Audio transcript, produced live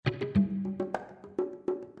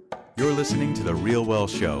You're listening to The Real Well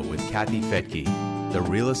Show with Kathy Fettke, the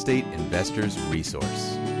real estate investor's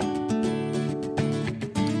resource.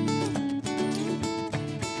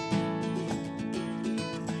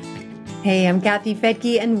 Hey, I'm Kathy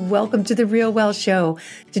Fettke, and welcome to The Real Well Show.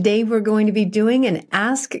 Today, we're going to be doing an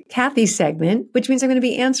Ask Kathy segment, which means I'm going to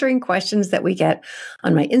be answering questions that we get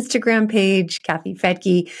on my Instagram page, Kathy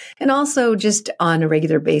Fettke, and also just on a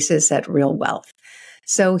regular basis at Real Wealth.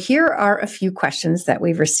 So here are a few questions that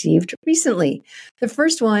we've received recently. The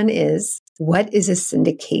first one is, what is a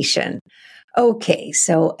syndication? Okay,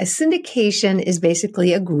 so a syndication is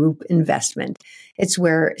basically a group investment. It's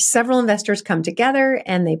where several investors come together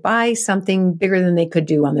and they buy something bigger than they could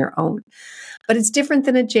do on their own. But it's different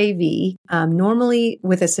than a JV. Normally,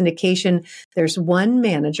 with a syndication, there's one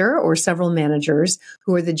manager or several managers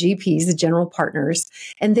who are the GPs, the general partners,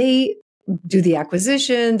 and they do the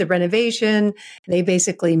acquisition, the renovation. They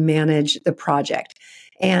basically manage the project.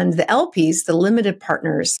 And the LPs, the limited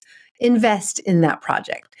partners, invest in that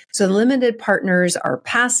project. So the limited partners are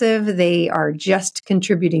passive. They are just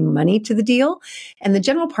contributing money to the deal, and the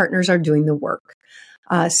general partners are doing the work.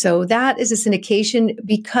 So that is a syndication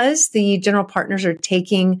because the general partners are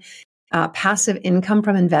taking passive income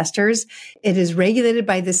from investors. It is regulated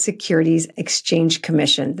by the Securities Exchange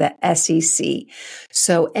Commission, the SEC.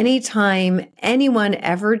 So anytime anyone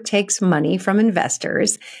ever takes money from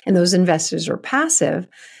investors and those investors are passive,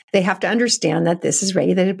 they have to understand that this is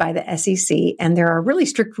regulated by the SEC, and there are really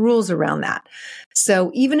strict rules around that.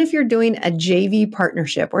 So even if you're doing a JV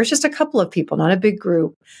partnership, or it's just a couple of people, not a big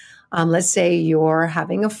group, let's say you're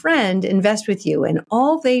having a friend invest with you, and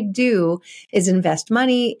all they do is invest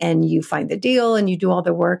money, and you find the deal and you do all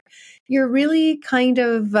the work, you're really kind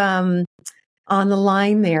of on the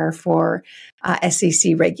line there for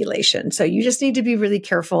SEC regulation. So you just need to be really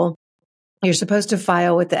careful. You're supposed to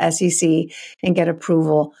file with the SEC and get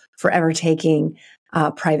approval for ever taking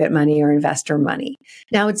private money or investor money.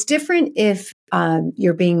 Now, it's different if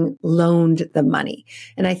you're being loaned the money.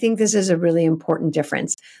 And I think this is a really important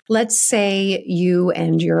difference. Let's say you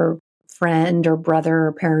and your friend or brother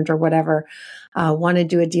or parent or whatever want to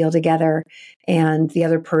do a deal together, and the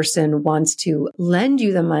other person wants to lend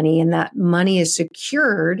you the money, and that money is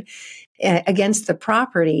secured against the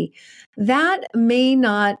property. That may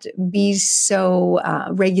not be so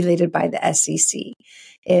regulated by the SEC.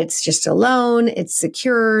 It's just a loan, it's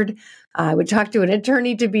secured. I would talk to an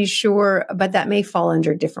attorney to be sure, but that may fall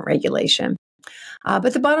under different regulation.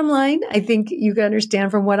 But the bottom line, I think you can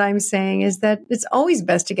understand from what I'm saying, is that it's always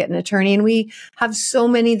best to get an attorney. And we have so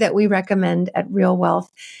many that we recommend at Real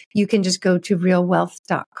Wealth. You can just go to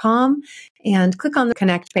realwealth.com and click on the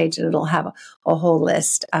Connect page, and it'll have a whole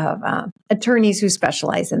list of attorneys who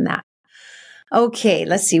specialize in that. Okay,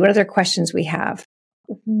 let's see what other questions we have.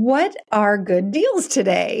 What are good deals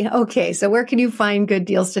today? Okay, so where can you find good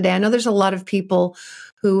deals today? I know there's a lot of people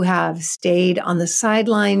who have stayed on the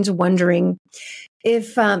sidelines wondering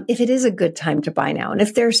if it is a good time to buy now, and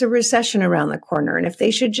if there's a recession around the corner, and if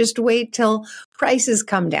they should just wait till prices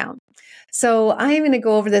come down. So I'm going to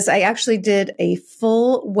go over this. I actually did a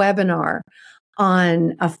full webinar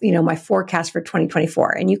on my forecast for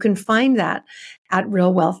 2024, and you can find that at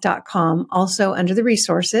realwealth.com, also under the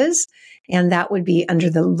resources, and that would be under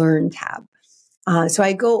the Learn tab. So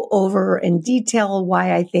I go over in detail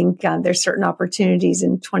why I think there's certain opportunities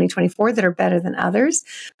in 2024 that are better than others.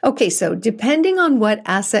 Okay, so depending on what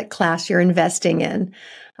asset class you're investing in,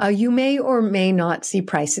 you may or may not see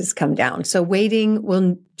prices come down. So waiting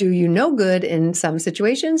will do you no good in some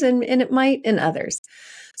situations, and it might in others.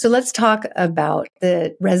 So let's talk about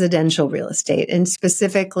the residential real estate, and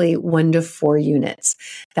specifically 1 to 4 units.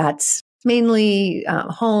 That's mainly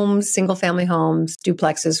homes, single-family homes,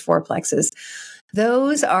 duplexes, fourplexes.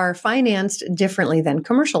 Those are financed differently than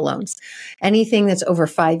commercial loans. Anything that's over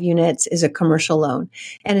 5 units is a commercial loan.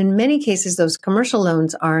 And in many cases, those commercial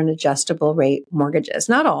loans are an adjustable rate mortgages.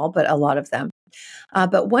 Not all, but a lot of them.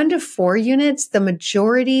 But 1 to 4 units, the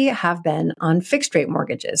majority have been on fixed rate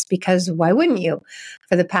mortgages, because why wouldn't you?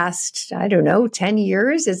 For the past, 10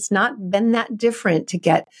 years, it's not been that different to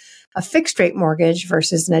get a fixed rate mortgage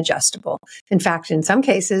versus an adjustable. In fact, in some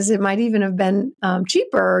cases, it might even have been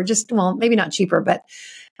cheaper, or maybe not cheaper, but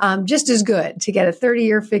just as good to get a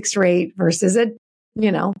 30-year fixed rate versus a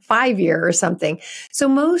 5-year or something. So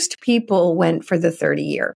most people went for the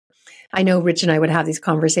 30-year. I know Rich and I would have these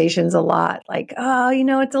conversations a lot, like, oh,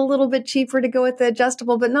 it's a little bit cheaper to go with the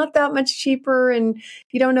adjustable, but not that much cheaper. And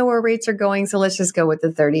you don't know where rates are going. So let's just go with the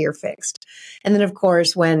 30-year fixed. And then, of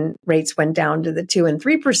course, when rates went down to the 2 and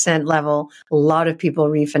 3% level, a lot of people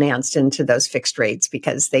refinanced into those fixed rates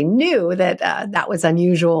because they knew that that was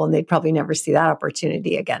unusual and they'd probably never see that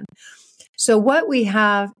opportunity again. So what we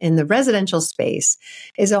have in the residential space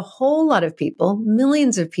is a whole lot of people,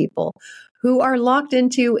 millions of people, who are locked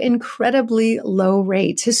into incredibly low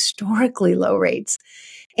rates, historically low rates.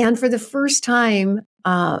 And for the first time,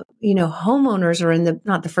 homeowners are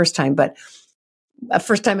not the first time, but a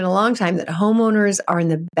first time in a long time that homeowners are in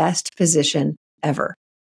the best position ever,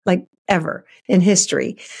 like ever in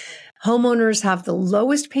history. Homeowners have the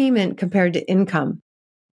lowest payment compared to income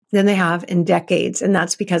than they have in decades. And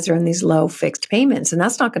that's because they're in these low fixed payments. And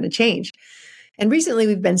that's not going to change. And recently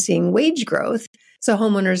we've been seeing wage growth. So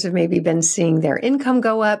homeowners have maybe been seeing their income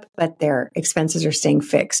go up, but their expenses are staying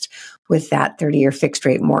fixed with that 30-year fixed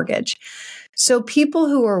rate mortgage. So people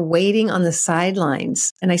who are waiting on the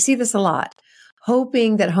sidelines, and I see this a lot,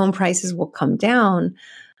 hoping that home prices will come down,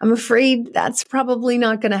 I'm afraid that's probably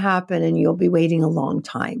not going to happen and you'll be waiting a long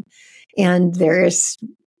time. And there is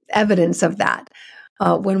evidence of that.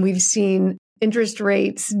 When we've seen interest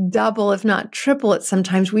rates double, if not triple it,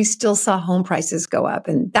 sometimes we still saw home prices go up.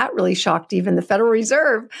 And that really shocked even the Federal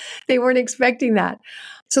Reserve. They weren't expecting that.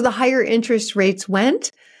 So the higher interest rates went,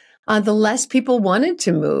 the less people wanted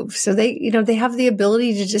to move. So they have the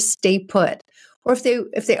ability to just stay put. Or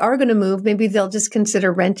if they are going to move, maybe they'll just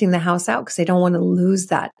consider renting the house out because they don't want to lose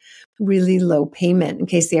that really low payment in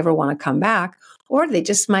case they ever want to come back. Or they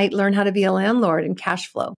just might learn how to be a landlord and cash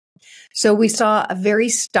flow. So we saw a very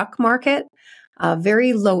stuck market,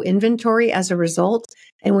 very low inventory as a result.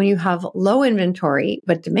 And when you have low inventory,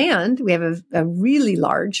 but demand, we have a really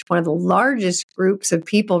large, one of the largest groups of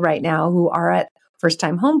people right now who are at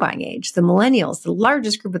first-time home buying age. The millennials, the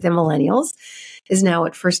largest group of the millennials is now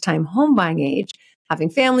at first-time home buying age, having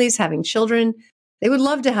families, having children. They would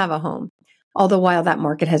love to have a home, all the while that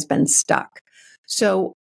market has been stuck.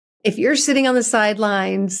 So if you're sitting on the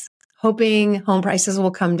sidelines, hoping home prices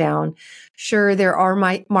will come down. Sure, there are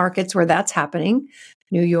markets where that's happening.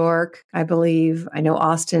 New York, I believe. I know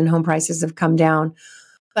Austin, home prices have come down.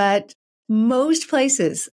 But most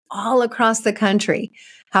places all across the country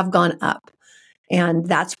have gone up. And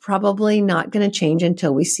that's probably not going to change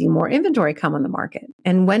until we see more inventory come on the market.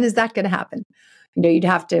 And when is that going to happen? You'd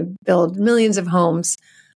have to build millions of homes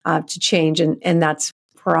to change. And that's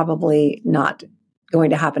probably not going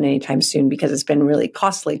to happen anytime soon because it's been really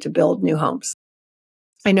costly to build new homes.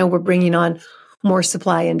 I know we're bringing on more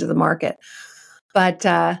supply into the market, but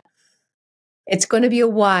it's going to be a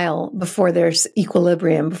while before there's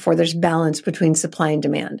equilibrium, before there's balance between supply and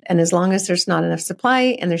demand. And as long as there's not enough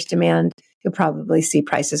supply and there's demand, you'll probably see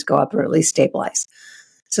prices go up or at least stabilize.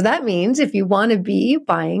 So that means if you want to be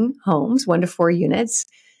buying homes, 1 to 4 units,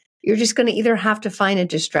 you're just going to either have to find a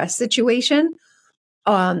distressed situation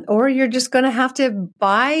or you're just going to have to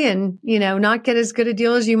buy and, not get as good a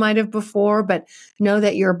deal as you might have before, but know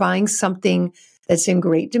that you're buying something that's in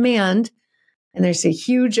great demand. And there's a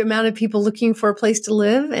huge amount of people looking for a place to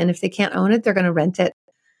live. And if they can't own it, they're going to rent it.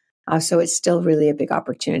 So it's still really a big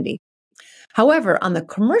opportunity. However, on the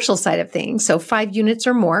commercial side of things, so 5 units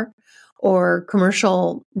or more, or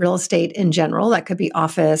commercial real estate in general, that could be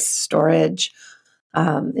office, storage,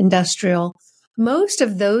 industrial. Most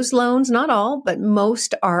of those loans, not all, but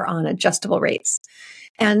most are on adjustable rates.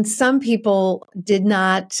 And some people did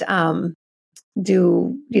not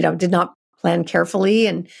did not plan carefully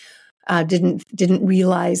and didn't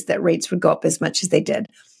realize that rates would go up as much as they did.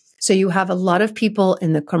 So you have a lot of people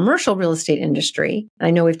in the commercial real estate industry. And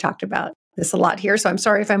I know we've talked about this a lot here, so I'm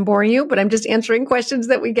sorry if I'm boring you, but I'm just answering questions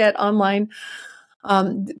that we get online.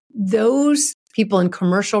 Those people in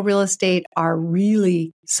commercial real estate are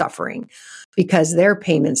really suffering because their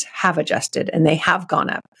payments have adjusted and they have gone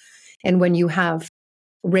up. And when you have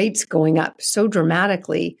rates going up so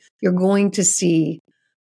dramatically, you're going to see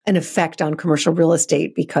an effect on commercial real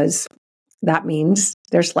estate because that means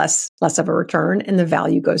there's less of a return and the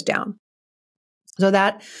value goes down. So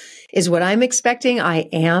that is what I'm expecting. I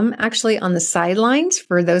am actually on the sidelines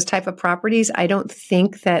for those type of properties. I don't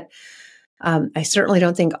think that I certainly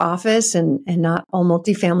don't think office and not all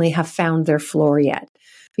multifamily have found their floor yet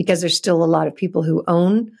because there's still a lot of people who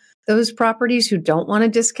own those properties who don't want to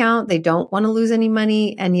discount. They don't want to lose any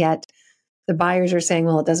money. And yet the buyers are saying,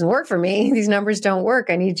 well, it doesn't work for me. These numbers don't work.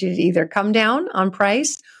 I need you to either come down on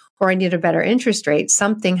price or I need a better interest rate.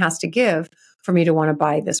 Something has to give for me to want to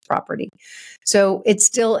buy this property. So it's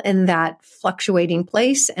still in that fluctuating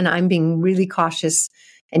place. And I'm being really cautious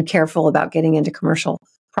and careful about getting into commercial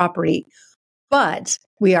property. But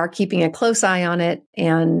we are keeping a close eye on it.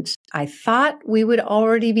 And I thought we would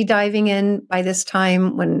already be diving in by this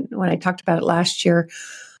time when I talked about it last year.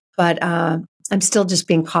 But I'm still just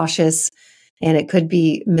being cautious. And it could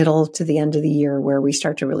be middle to the end of the year where we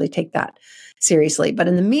start to really take that seriously. But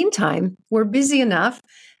in the meantime, we're busy enough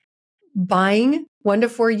buying 1 to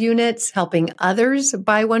 4 units, helping others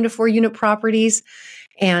buy 1 to 4 unit properties.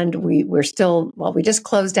 And we're still, we just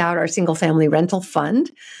closed out our single family rental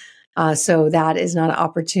fund. So that is not an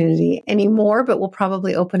opportunity anymore, but we'll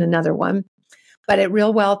probably open another one. But at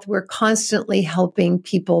Real Wealth, we're constantly helping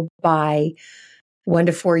people buy 1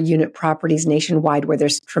 to 4 unit properties nationwide where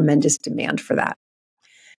there's tremendous demand for that.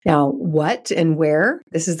 Now, what and where?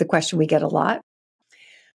 This is the question we get a lot.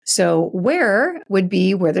 So where would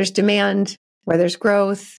be where there's demand, where there's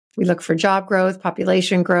growth. We look for job growth,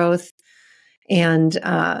 population growth, and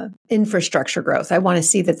infrastructure growth. I want to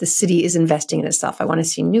see that the city is investing in itself. I want to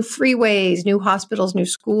see new freeways, new hospitals, new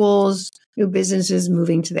schools, new businesses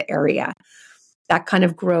moving to the area. That kind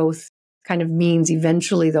of growth kind of means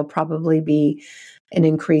eventually there'll probably be an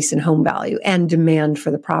increase in home value and demand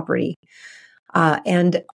for the property.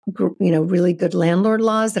 And really good landlord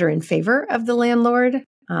laws that are in favor of the landlord.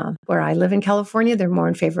 Where I live in California, they're more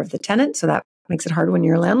in favor of the tenant. So that makes it hard when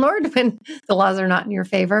you're a landlord, when the laws are not in your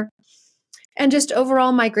favor. And just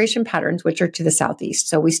overall migration patterns, which are to the Southeast.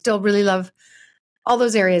 So we still really love all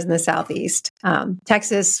those areas in the Southeast.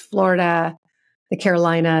 Texas, Florida, the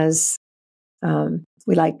Carolinas.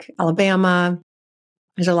 We like Alabama.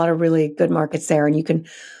 There's a lot of really good markets there. And you can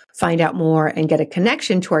find out more and get a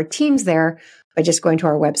connection to our teams there by just going to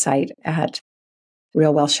our website at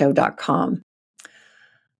realwealthshow.com.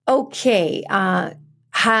 Okay.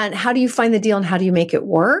 How do you find the deal and how do you make it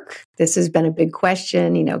work? This has been a big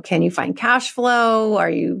question. Can you find cash flow? Are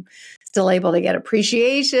you still able to get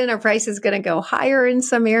appreciation? Are prices going to go higher in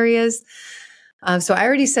some areas? So I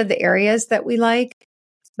already said the areas that we like,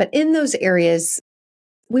 but in those areas,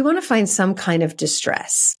 we want to find some kind of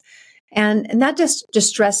distress. And that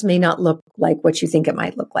distress may not look like what you think it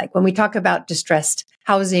might look like. When we talk about distressed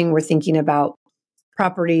housing, we're thinking about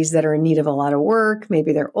properties that are in need of a lot of work.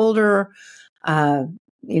 Maybe they're older.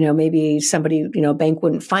 Maybe somebody, bank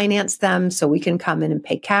wouldn't finance them, so we can come in and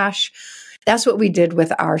pay cash. That's what we did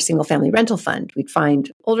with our single family rental fund. We'd find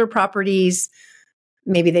older properties.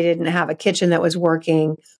 Maybe they didn't have a kitchen that was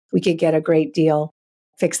working. We could get a great deal,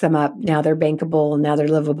 fix them up. Now they're bankable and now they're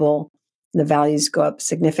livable. The values go up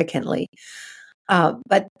significantly.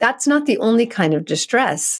 But that's not the only kind of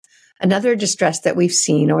distress. Another distress that we've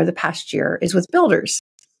seen over the past year is with builders.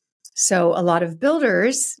 So a lot of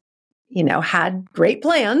builders, had great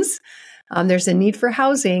plans. There's a need for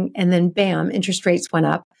housing. And then bam, interest rates went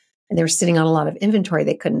up and they were sitting on a lot of inventory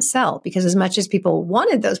they couldn't sell because as much as people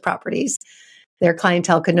wanted those properties, their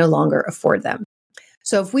clientele could no longer afford them.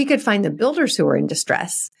 So if we could find the builders who are in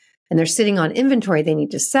distress and they're sitting on inventory they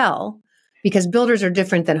need to sell, because builders are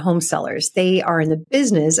different than home sellers. They are in the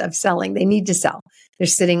business of selling. They need to sell. They're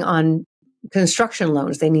sitting on construction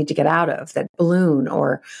loans they need to get out of that balloon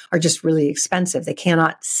or are just really expensive. They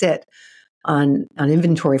cannot sit on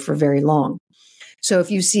inventory for very long. So if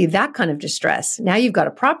you see that kind of distress, now you've got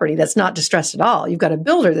a property that's not distressed at all. You've got a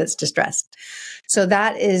builder that's distressed. So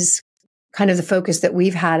that is kind of the focus that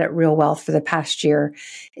we've had at Real Wealth for the past year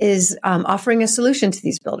is offering a solution to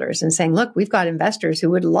these builders and saying, look, we've got investors who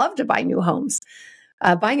would love to buy new homes.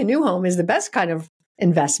 Buying a new home is the best kind of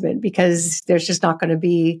investment because there's just not going to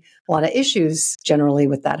be a lot of issues generally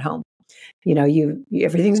with that home.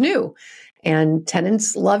 Everything's new and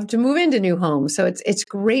tenants love to move into new homes. So it's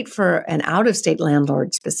great for an out-of-state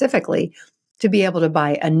landlord specifically to be able to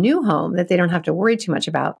buy a new home that they don't have to worry too much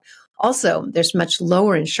about. Also, there's much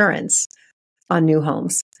lower insurance on new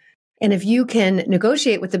homes. And if you can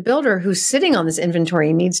negotiate with the builder who's sitting on this inventory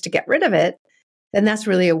and needs to get rid of it, then that's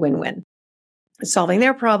really a win-win. Solving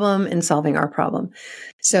their problem and solving our problem.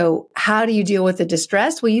 So how do you deal with the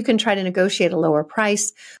distress? Well, you can try to negotiate a lower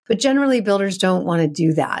price, but generally builders don't want to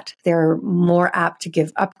do that. They're more apt to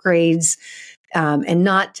give upgrades and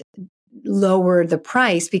not lower the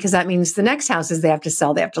price because that means the next houses they have to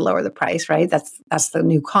sell, they have to lower the price, right? That's the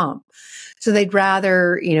new comp. So they'd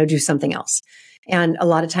rather, do something else. And a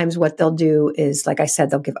lot of times what they'll do is, like I said,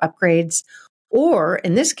 they'll give upgrades. Or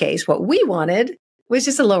in this case, what we wanted was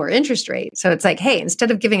just a lower interest rate. So it's like, hey, instead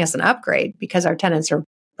of giving us an upgrade because our tenants are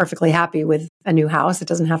perfectly happy with a new house, it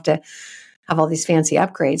doesn't have to have all these fancy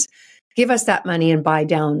upgrades, give us that money and buy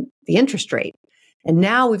down the interest rate. And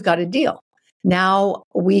now we've got a deal. Now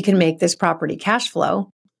we can make this property cash flow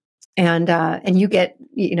and you get,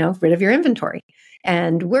 rid of your inventory.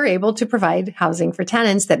 And we're able to provide housing for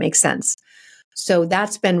tenants that makes sense. So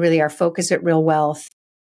that's been really our focus at Real Wealth.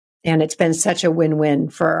 And it's been such a win-win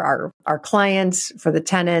for our clients, for the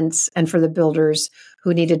tenants, and for the builders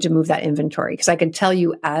who needed to move that inventory. Because I can tell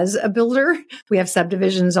you, as a builder, we have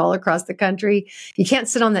subdivisions all across the country. You can't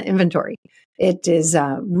sit on that inventory. It is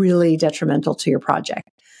really detrimental to your project.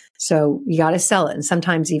 So you got to sell it. And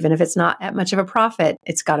sometimes, even if it's not at much of a profit,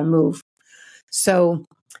 it's got to move. So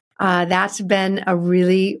that's been a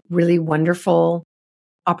really, really wonderful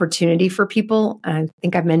opportunity for people. I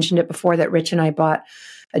think I've mentioned it before that Rich and I bought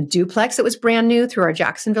a duplex that was brand new through our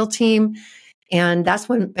Jacksonville team. And that's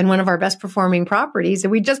been one of our best performing properties.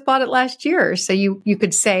 And we just bought it last year. So you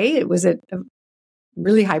could say it was at a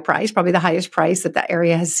really high price, probably the highest price that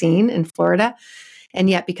area has seen in Florida. And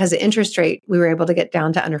yet, because of interest rate, we were able to get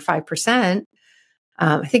down to under 5%.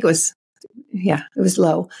 I think it was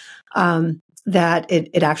low. That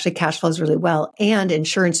it actually cash flows really well. And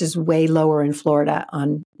insurance is way lower in Florida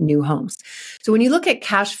on new homes. So when you look at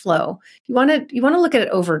cash flow, you want to look at it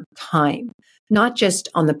over time, not just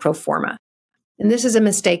on the pro forma. And this is a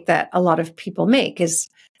mistake that a lot of people make, is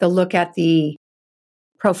they'll look at the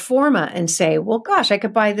pro forma and say, well, gosh, I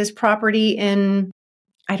could buy this property in,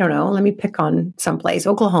 I don't know, let me pick on someplace,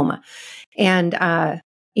 Oklahoma. And, I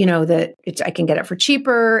can get it for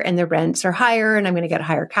cheaper and the rents are higher and I'm going to get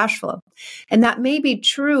higher cash flow. And that may be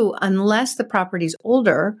true unless the property's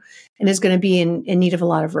older and is going to be in need of a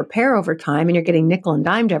lot of repair over time, and you're getting nickel and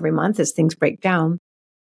dimed every month as things break down,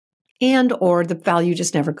 and or the value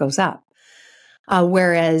just never goes up.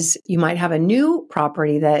 Whereas you might have a new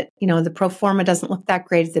property that, the pro forma doesn't look that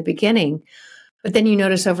great at the beginning, but then you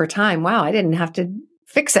notice over time, wow, I didn't have to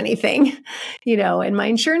fix anything, and my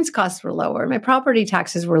insurance costs were lower, my property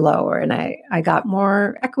taxes were lower, and I got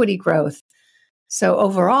more equity growth. So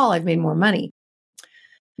overall, I've made more money.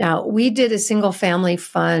 Now, we did a single family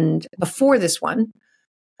fund before this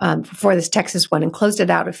Texas one, and closed it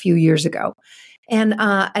out a few years ago. And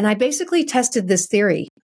I basically tested this theory.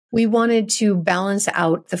 We wanted to balance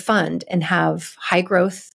out the fund and have high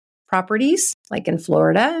growth properties like in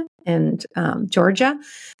Florida and Georgia.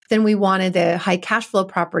 Then we wanted the high cash flow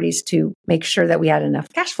properties to make sure that we had enough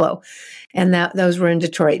cash flow. And that those were in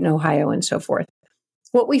Detroit and Ohio and so forth.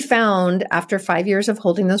 What we found after 5 years of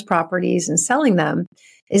holding those properties and selling them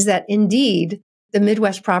is that indeed the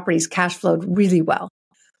Midwest properties cash flowed really well.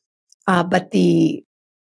 But the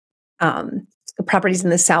properties in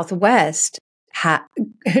the Southwest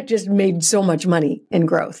just made so much money in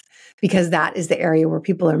growth, because that is the area where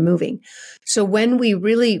people are moving. So when we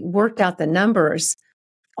really worked out the numbers,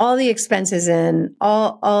 all the expenses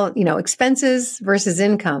expenses versus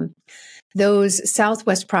income, those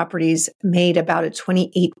Southwest properties made about a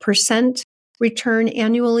 28% return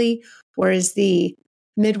annually, whereas the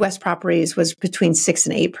Midwest properties was between 6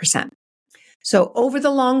 and 8%. So over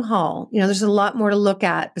the long haul, there's a lot more to look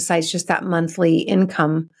at besides just that monthly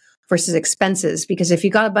income versus expenses. Because if you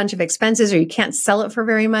got a bunch of expenses or you can't sell it for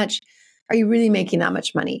very much, are you really making that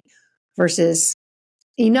much money versus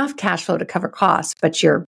enough cash flow to cover costs, but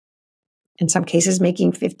you're in some cases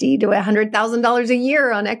making $50,000 to $100,000 a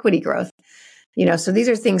year on equity growth? So these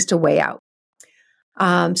are things to weigh out.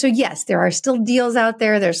 So yes, there are still deals out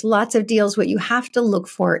there. There's lots of deals. What you have to look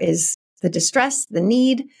for is the distress, the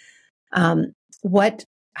need. How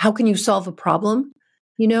can you solve a problem?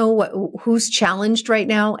 Who's challenged right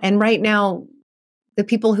now? And right now, the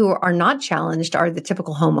people who are not challenged are the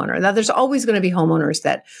typical homeowner. Now, there's always going to be homeowners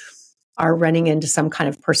that are running into some kind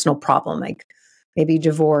of personal problem, like maybe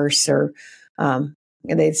divorce or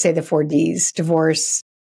they say the 4 Ds: divorce,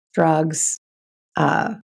 drugs,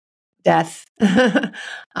 death,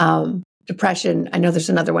 depression. I know there's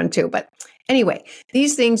another one too, but anyway,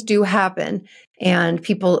 these things do happen, and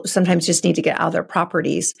people sometimes just need to get out of their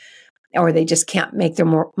properties, or they just can't make their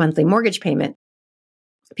monthly mortgage payment.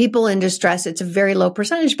 People in distress, it's a very low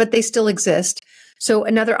percentage, but they still exist. So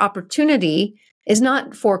another opportunity is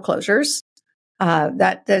not foreclosures.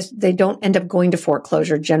 They don't end up going to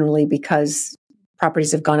foreclosure generally because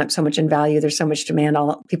properties have gone up so much in value. There's so much demand.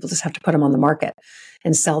 People just have to put them on the market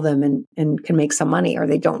and sell them and can make some money, or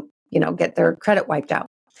they don't, get their credit wiped out.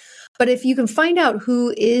 But if you can find out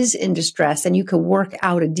who is in distress and you could work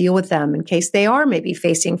out a deal with them in case they are maybe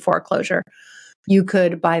facing foreclosure, you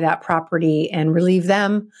could buy that property and relieve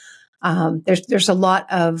them. There's a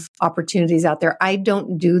lot of opportunities out there. I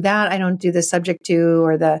don't do that. I don't do the subject to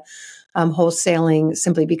or the wholesaling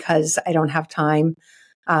simply because I don't have time.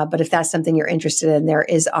 But if that's something you're interested in, there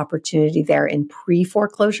is opportunity there in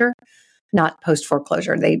pre-foreclosure, not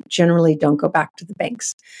post-foreclosure. They generally don't go back to the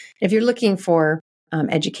banks. If you're looking for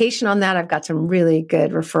education on that, I've got some really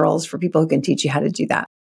good referrals for people who can teach you how to do that.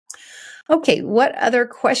 Okay, what other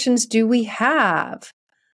questions do we have?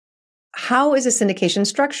 How is a syndication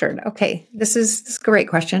structured? Okay, this is a great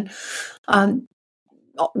question.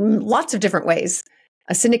 Lots of different ways.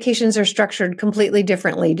 Syndications are structured completely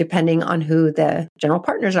differently depending on who the general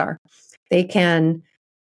partners are. They can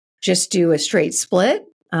just do a straight split.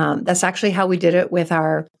 That's actually how we did it with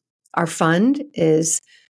our fund. Is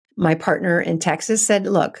my partner in Texas said,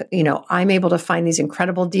 look, I'm able to find these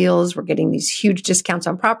incredible deals. We're getting these huge discounts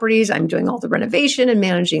on properties. I'm doing all the renovation and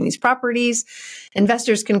managing these properties.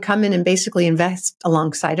 Investors can come in and basically invest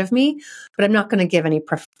alongside of me, but I'm not going to give any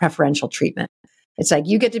preferential treatment. It's like,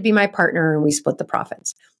 you get to be my partner and we split the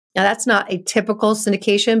profits. Now, that's not a typical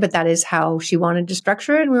syndication, but that is how she wanted to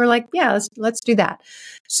structure it. And we were like, yeah, let's do that.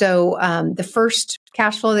 So the first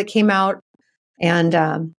cash flow that came out and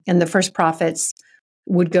the first profits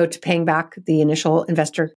would go to paying back the initial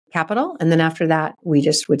investor capital. And then after that, we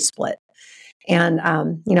just would split. And,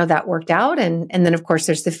 that worked out. And then, of course,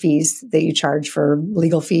 there's the fees that you charge for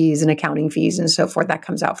legal fees and accounting fees and so forth. That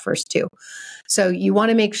comes out first, too. So you want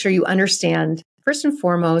to make sure you understand, first and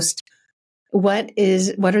foremost, what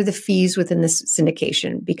are the fees within this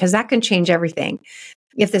syndication? Because that can change everything.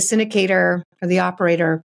 If the syndicator or the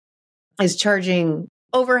operator is charging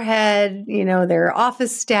overhead, their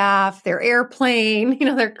office staff, their airplane,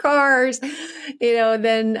 their cars,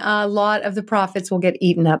 then a lot of the profits will get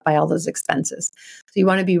eaten up by all those expenses. So you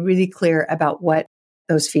want to be really clear about what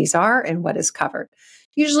those fees are and what is covered.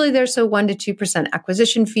 Usually there's a 1% to 2%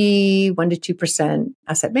 acquisition fee, 1% to 2%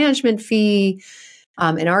 asset management fee.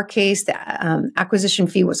 In our case, the acquisition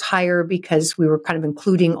fee was higher because we were kind of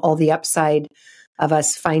including all the upside of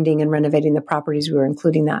us finding and renovating the properties. We were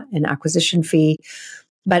including that in acquisition fee.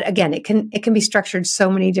 But again, it can be structured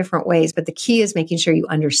so many different ways. But the key is making sure you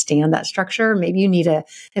understand that structure. Maybe you need an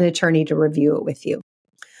attorney to review it with you.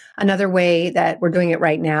 Another way that we're doing it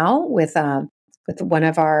right now with one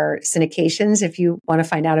of our syndications, if you want to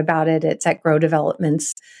find out about it, it's at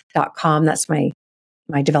growdevelopments.com. That's my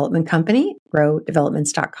development company,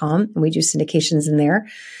 growdevelopments.com. And we do syndications in there.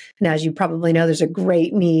 And as you probably know, there's a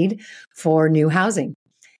great need for new housing.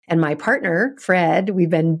 And my partner, Fred, we've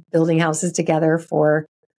been building houses together for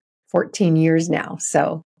 14 years now.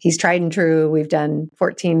 So he's tried and true. We've done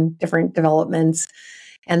 14 different developments.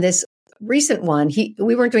 And this recent one,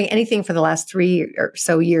 we weren't doing anything for the last 3 or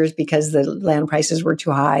so years because the land prices were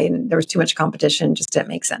too high and there was too much competition. Just didn't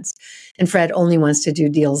make sense. And Fred only wants to do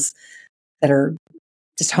deals that are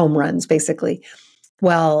just home runs, basically.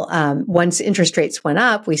 Well, once interest rates went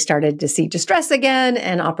up, we started to see distress again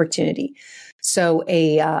and opportunity. So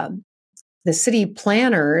the city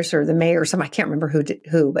planners or the mayor, I can't remember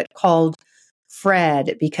who, but called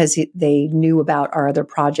Fred because they knew about our other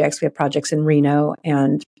projects. We have projects in Reno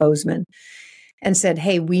and Bozeman, and said,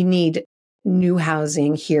 hey, we need new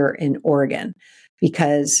housing here in Oregon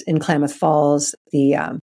because in Klamath Falls,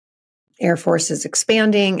 the Air Force is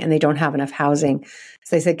expanding and they don't have enough housing.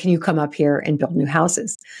 So they said, can you come up here and build new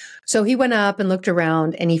houses? So he went up and looked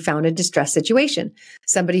around and he found a distressed situation.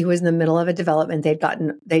 Somebody who was in the middle of a development,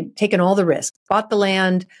 they'd taken all the risk, bought the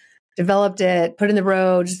land, developed it, put in the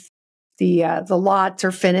roads, the lots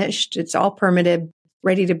are finished. It's all permitted,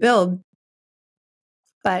 ready to build.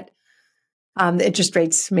 But the interest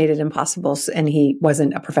rates made it impossible. And he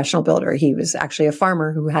wasn't a professional builder. He was actually a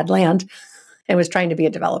farmer who had land and was trying to be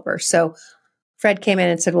a developer. So Fred came in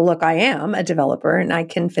and said, well, look, I am a developer and I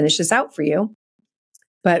can finish this out for you,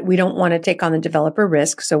 but we don't want to take on the developer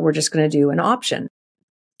risk. So we're just going to do an option.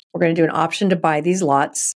 We're going to do an option to buy these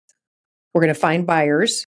lots. We're going to find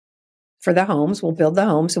buyers for the homes. We'll build the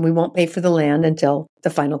homes and we won't pay for the land until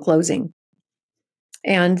the final closing.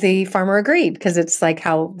 And the farmer agreed because it's like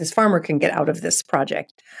how this farmer can get out of this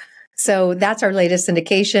project. So that's our latest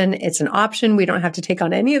syndication. It's an option. We don't have to take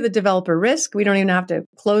on any of the developer risk. We don't even have to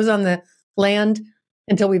close on the land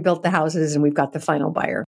until we built the houses and we've got the final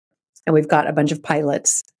buyer. And we've got a bunch of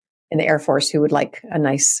pilots in the Air Force who would like a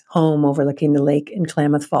nice home overlooking the lake in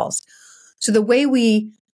Klamath Falls. So the way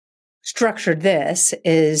we structured this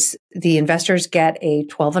is the investors get a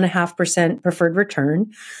 12.5% preferred return.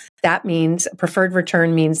 That means preferred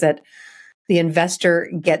return means that the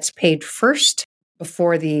investor gets paid first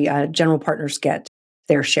before the general partners get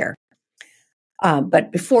their share.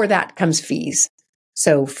 But before that comes fees.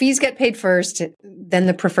 So fees get paid first, then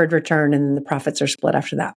the preferred return, and then the profits are split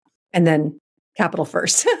after that. And then capital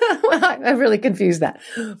first. I really confused that.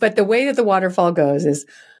 But the way that the waterfall goes is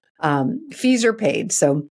fees are paid.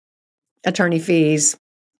 So attorney fees,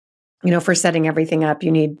 for setting everything up,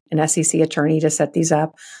 you need an SEC attorney to set these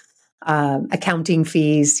up. accounting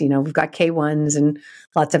fees. We've got K1s and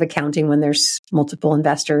lots of accounting when there's multiple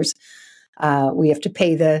investors. We have to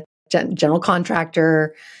pay the general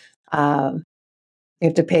contractor. We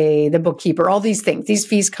have to pay the bookkeeper, all these things. These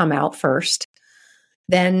fees come out first.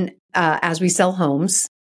 Then as we sell homes,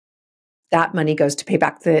 that money goes to pay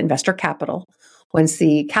back the investor capital. Once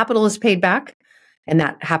the capital is paid back, and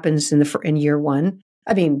that happens in year one.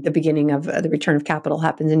 The beginning of the return of capital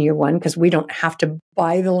happens in year one because we don't have to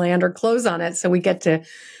buy the land or close on it. So we get to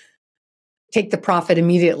take the profit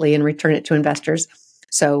immediately and return it to investors.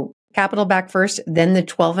 So capital back first, then the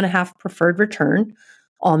 12.5 preferred return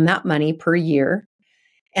on that money per year.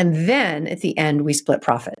 And then at the end, we split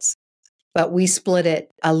profits. But we split it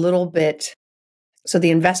a little bit. So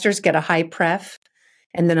the investors get a high pref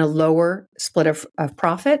and then a lower split of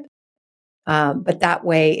profit. But that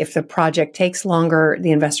way, if the project takes longer,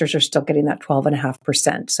 the investors are still getting that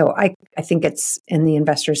 12.5%. So I think it's in the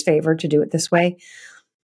investor's favor to do it this way.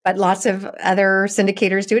 But lots of other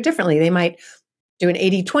syndicators do it differently. They might do an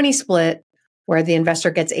 80-20 split where the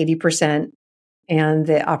investor gets 80% and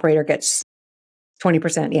the operator gets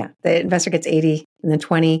 20%. Yeah, the investor gets 80 and then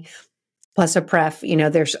 20 plus a pref.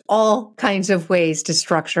 There's all kinds of ways to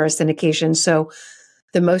structure a syndication. So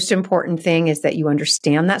the most important thing is that you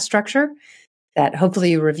understand that structure, that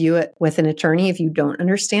hopefully you review it with an attorney if you don't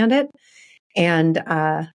understand it, and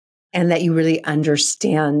that you really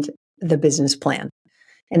understand the business plan.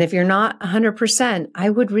 And if you're not 100%, I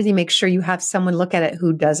would really make sure you have someone look at it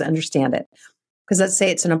who does understand it. Because let's say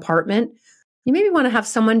it's an apartment, you maybe want to have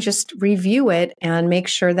someone just review it and make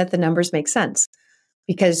sure that the numbers make sense.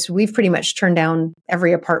 Because we've pretty much turned down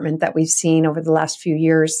every apartment that we've seen over the last few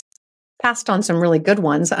years, passed on some really good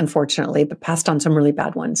ones, unfortunately, but passed on some really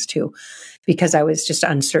bad ones too, because I was just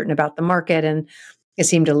uncertain about the market and it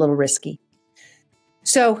seemed a little risky.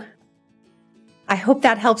 So I hope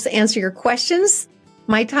that helps answer your questions.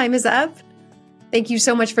 My time is up. Thank you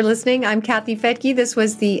so much for listening. I'm Kathy Fettke. This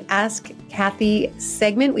was the Ask Kathy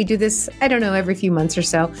segment. We do this, every few months or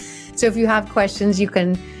so. So if you have questions, you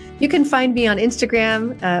can find me on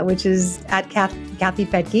Instagram, which is at Kathy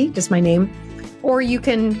Fettke, just my name. Or you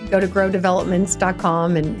can go to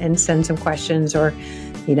growdevelopments.com and send some questions or,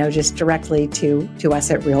 just directly to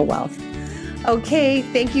us at Real Wealth. Okay,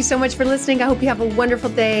 thank you so much for listening. I hope you have a wonderful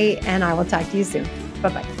day and I will talk to you soon.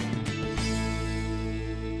 Bye-bye.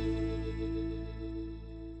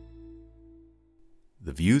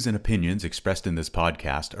 The views and opinions expressed in this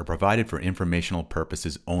podcast are provided for informational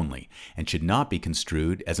purposes only and should not be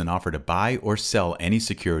construed as an offer to buy or sell any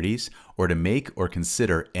securities or to make or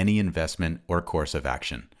consider any investment or course of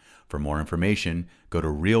action. For more information, go to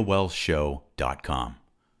realwealthshow.com.